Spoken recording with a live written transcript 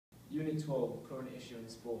Unit 12, current issue in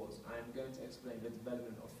sports. I am going to explain the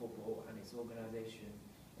development of football and its organisation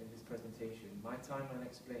in this presentation. My timeline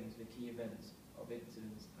explains the key events of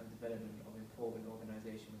incidents and development of important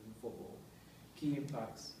organisation within football. Key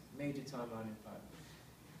impacts, major timeline impact.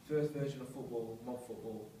 First version of football, mob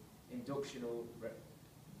football, industrial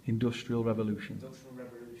revolution.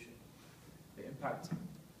 The impact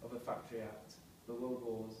of the Factory Act, the World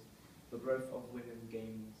Wars, the growth of women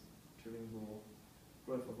games during war,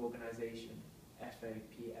 growth of organisation, FA,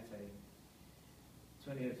 PFA,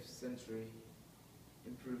 20th century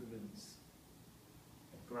improvements,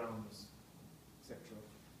 grounds, etc.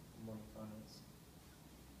 Modern finance.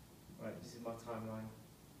 Right, this is my timeline.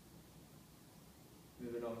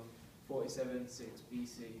 Moving on, 47-6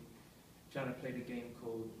 BC, China played a game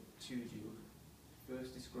called Chuju.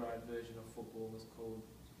 First described version of football was called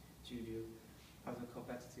Chuju as a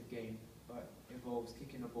competitive game, but involves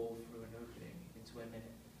kicking a ball through an opening into a net.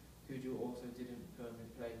 Chuju also didn't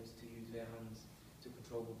permit players to use their hands to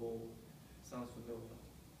control the ball. Sounds familiar.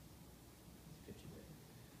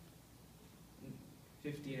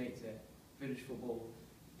 1580, village football,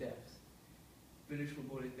 deaths. Village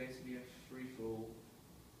football is basically a free-for-all.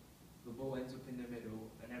 The ball ends up in the middle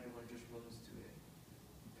and everyone just runs to it,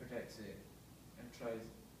 protects it, and tries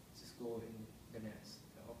to score in the nets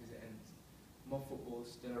at opposite ends. Mob football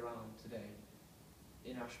is still around today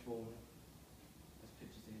in Ashbourne. There's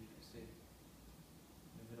pictures here, you can see.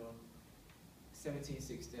 Moving on.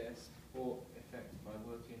 1760s, sport affected by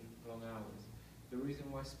working long hours. The reason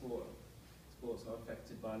why sports are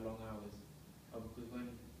affected by long hours are because when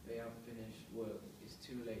they have finished work, it's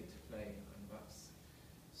too late to play, and that's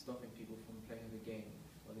stopping people from playing the game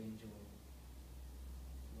what they enjoy.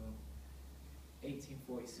 Well,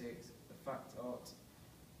 1846, the fact art,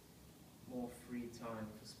 more free time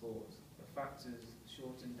for sports. The factories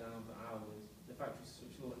shortened down the hours. The factories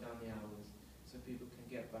shortened down the hours so people can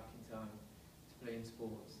get back in time to play in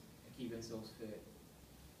sports and keep themselves fit.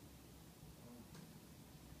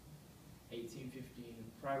 1815,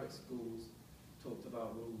 private schools talked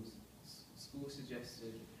about rules. Schools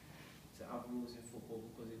suggested to have rules in football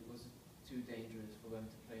because it was too dangerous for them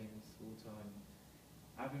to play in school time.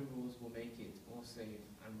 Having rules will make it more safe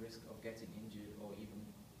and risk of getting injured or even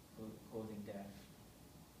causing death.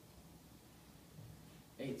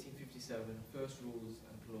 1857, first rules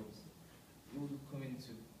and clubs. Rules would come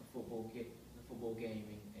into the football game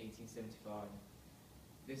in 1875.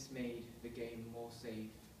 This made the game more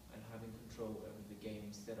safe and having control over the game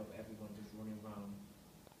instead of everyone just running around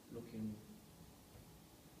looking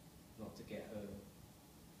not to get hurt.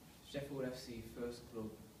 Sheffield FC, first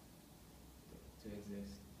club to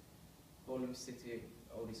exist. Fulham City,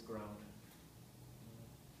 oldest ground.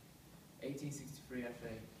 1863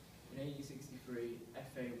 FA. In 1863,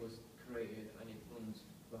 FA was created and it runs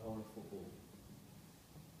the whole of football.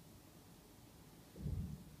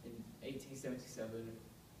 In 1877,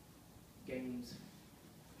 games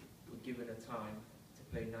were given a time to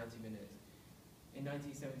play 90 minutes. In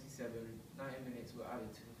 1977, 90 minutes were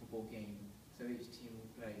added to the football game, so each team will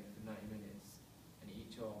play for 90 minutes, and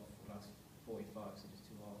each half will last 45, so there's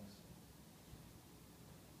two halves.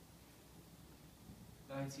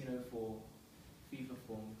 1904, FIFA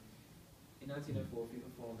formed. In 1904, FIFA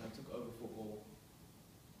formed and took over football,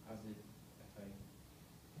 as did FA.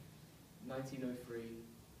 1903,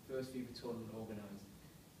 first FIFA tournament organised.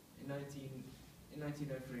 In 1903,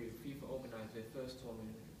 FIFA organised their first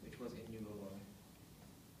tournament, which was in Uruguay.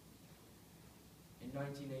 In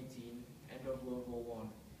 1918, end of World War I.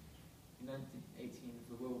 In 1918,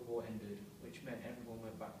 the World War ended, which meant everyone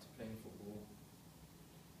went back to playing football.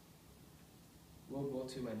 World War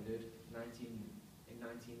II ended in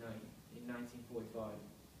 1945.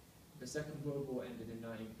 The Second World War ended in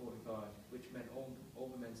 1945, which meant all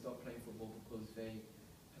the men stopped playing football because they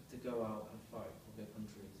had to go out and fight for their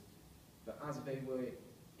countries. But as they were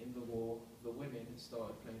in the war, the women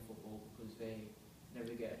started playing football because they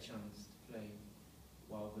never get a chance to play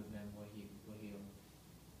while the men were here.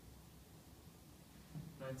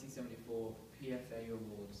 1974, PFA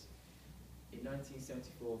Awards. In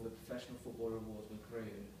 1974, the Professional Football Awards were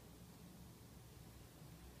created.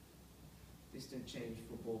 This didn't change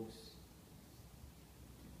football's.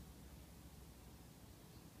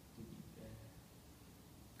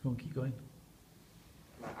 Go on, keep going.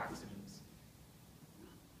 Like accidents.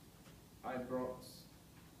 I brought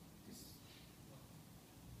this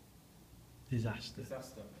disaster.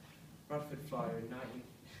 Bradford Fire in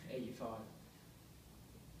 1985.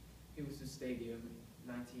 Hilton Stadium,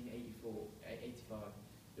 1985.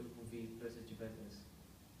 Liverpool v versus Juventus.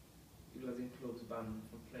 England clubs banned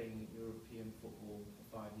from playing European football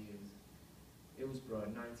for 5 years. Hillsborough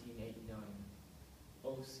 1989.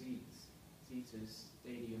 All seaters,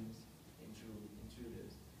 stadiums,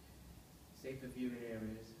 intruders, safer viewing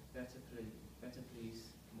areas, better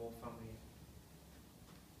police, more family.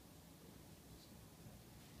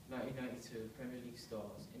 1992 Premier League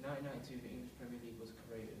stars. In 1992 the English Premier League was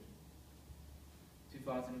created.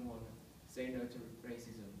 2001 Say no to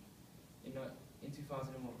racism. In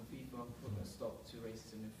 2001 the FIFA put a stop to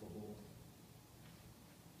racism in football.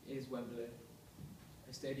 Is Wembley.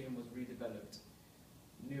 The stadium was redeveloped.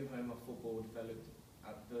 New home of football developed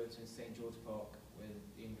at Burton St George Park, where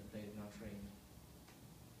the England players now train.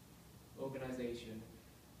 Organisation,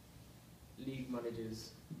 league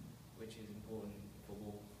managers, which is important in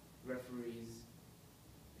football, referees,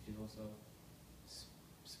 which is also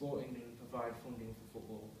Sport England provide funding for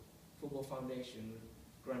football. Football Foundation,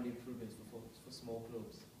 grand improvements for small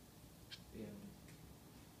clubs. The end.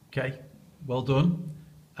 Okay, well done.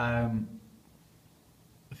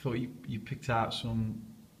 I thought you picked out some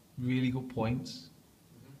really good points.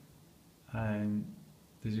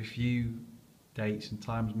 There's a few dates and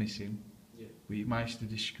times missing, Yeah. but you managed to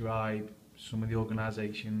describe some of the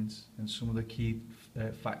organisations and some of the key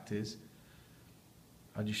factors.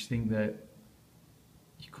 I just think that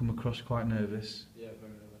you come across quite nervous Yeah,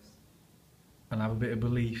 very nervous. and have a bit of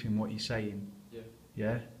belief in what you're saying. Yeah.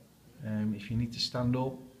 Yeah. If you need to stand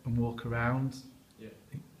up and walk around, Yeah.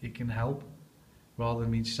 it can help, rather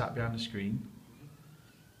than being sat behind a screen.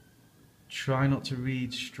 Try not to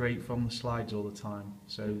read straight from the slides all the time.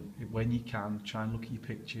 So when you can, try and look at your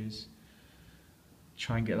pictures.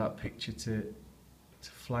 Try and get that picture to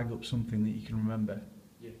flag up something that you can remember.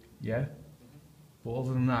 Yeah. Yeah? But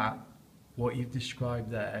other than that, what you've described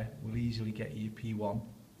there will easily get you your P1.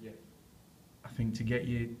 Yeah. I think to get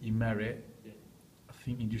your merit, Yeah. I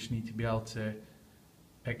think you just need to be able to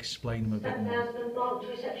explain them a bit Step more. down to marked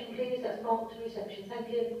reception, please. That's marked reception. Thank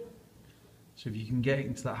you. So if you can get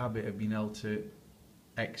into that habit of being able to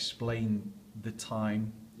explain the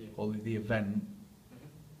time Yeah. or the event,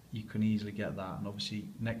 you can easily get that. And obviously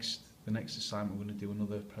the next assignment we're going to do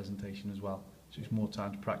another presentation as well, so it's more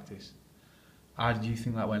time to practice. How did you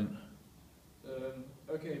think that went?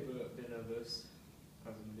 Okay, but a bit nervous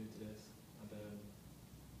as I'm new to this, and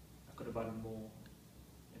I could have added more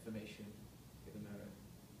information with the merit.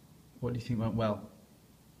 What do you think went well?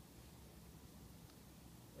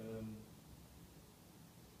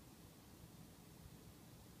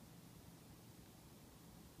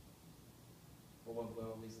 What went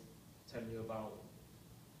well is telling you about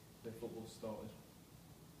when football started.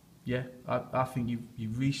 Yeah, I think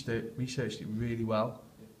you've researched it really well.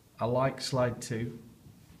 Yeah. I like slide 2,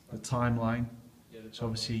 the timeline. Yeah, So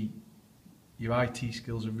obviously your IT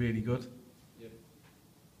skills are really good. Yeah.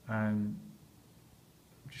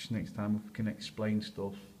 Just next time if we can explain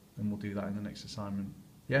stuff, then we'll do that in the next assignment.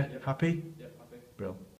 Yeah, happy? Yeah, happy. Brill.